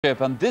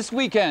And this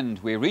weekend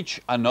we reach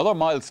another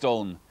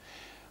milestone.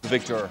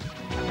 Victor.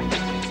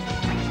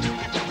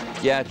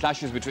 Yeah,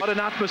 clashes between. What an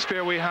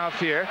atmosphere we have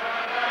here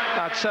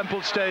at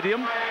Semple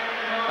Stadium,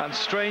 and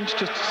strange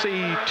to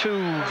see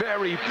two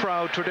very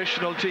proud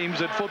traditional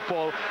teams in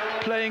football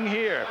playing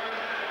here.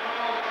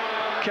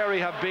 Kerry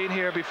have been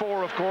here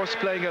before, of course,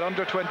 playing at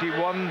under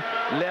 21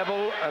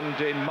 level and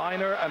in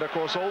minor, and of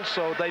course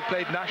also they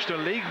played National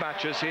League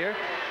matches here.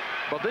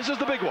 But this is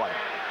the big one,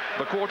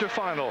 the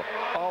quarter-final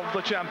of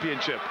the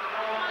championship.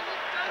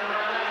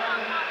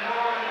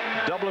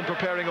 Dublin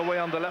preparing away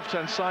on the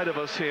left-hand side of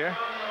us here.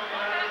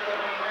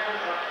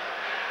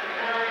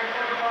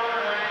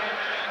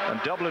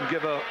 And Dublin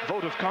give a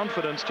vote of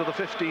confidence to the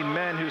 15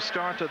 men who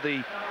started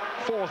the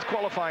fourth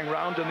qualifying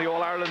round in the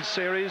All-Ireland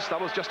series. That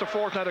was just a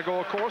fortnight ago,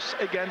 of course,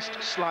 against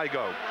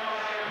Sligo.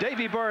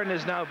 Davy Byrne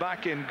is now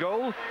back in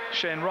goal.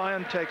 Shane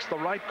Ryan takes the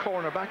right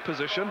corner back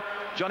position.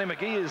 Johnny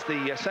McGee is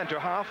the centre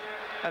half.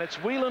 And it's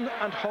Whelan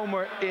and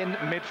Homer in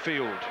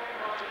midfield.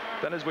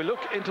 Then as we look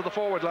into the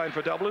forward line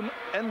for Dublin,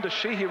 Enda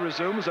Sheehy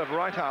resumes at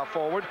right half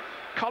forward.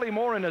 Collie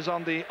Moran is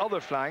on the other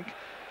flank,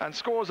 and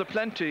scores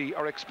aplenty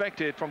are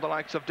expected from the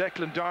likes of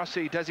Declan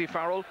Darcy, Desi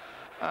Farrell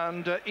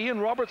and Ian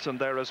Robertson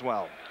there as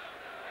well.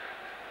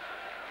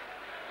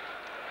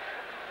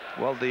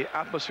 Well, the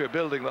atmosphere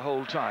building the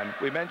whole time.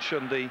 We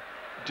mentioned the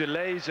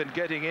delays in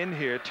getting in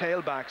here,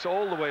 tailbacks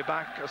all the way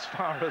back as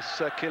far as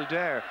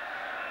Kildare.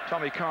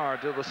 Tommy Carr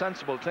did the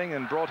sensible thing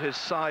and brought his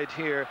side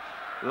here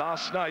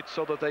last night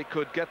so that they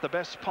could get the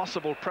best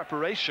possible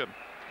preparation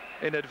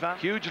in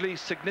advance. Hugely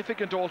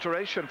significant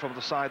alteration from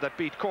the side that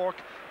beat Cork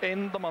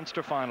in the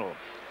Munster final.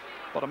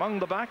 But among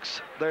the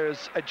backs,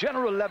 there's a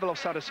general level of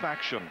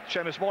satisfaction.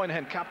 Seamus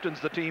Moynihan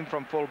captains the team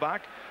from full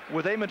back,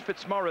 with Eamon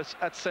Fitzmaurice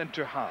at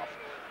centre half.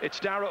 It's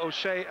Dara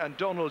O'Shea and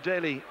Donal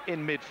Daly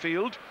in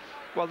midfield.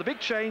 While the big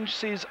change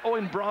sees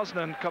Owen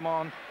Brosnan come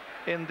on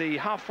in the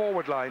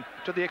half-forward line,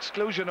 to the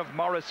exclusion of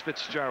Maurice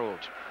Fitzgerald.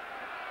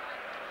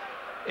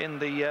 In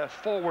the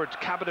forward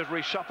cabinet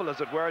reshuffle,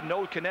 as it were,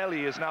 Noel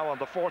Kennelly is now on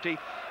the 40,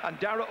 and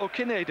Dara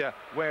O'Kineda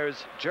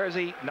wears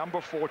jersey number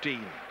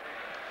 14.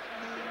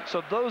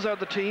 So those are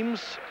the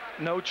teams.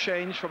 No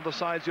change from the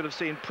sides you'll have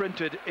seen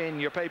printed in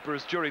your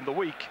papers during the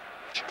week.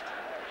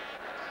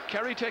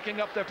 Kerry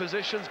taking up their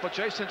positions, but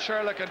Jason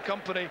Sherlock and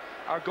company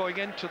are going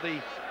into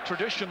the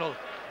traditional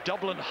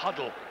Dublin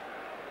huddle.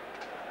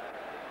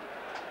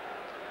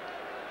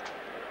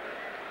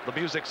 The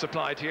music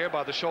supplied here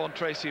by the Sean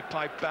Tracy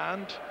Pipe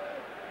Band,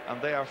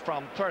 and they are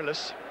from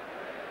Thurles.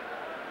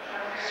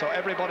 So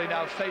everybody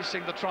now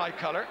facing the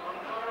tricolour.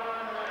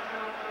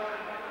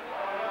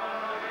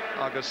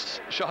 Agus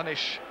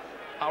Shanish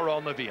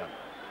Aron Navian.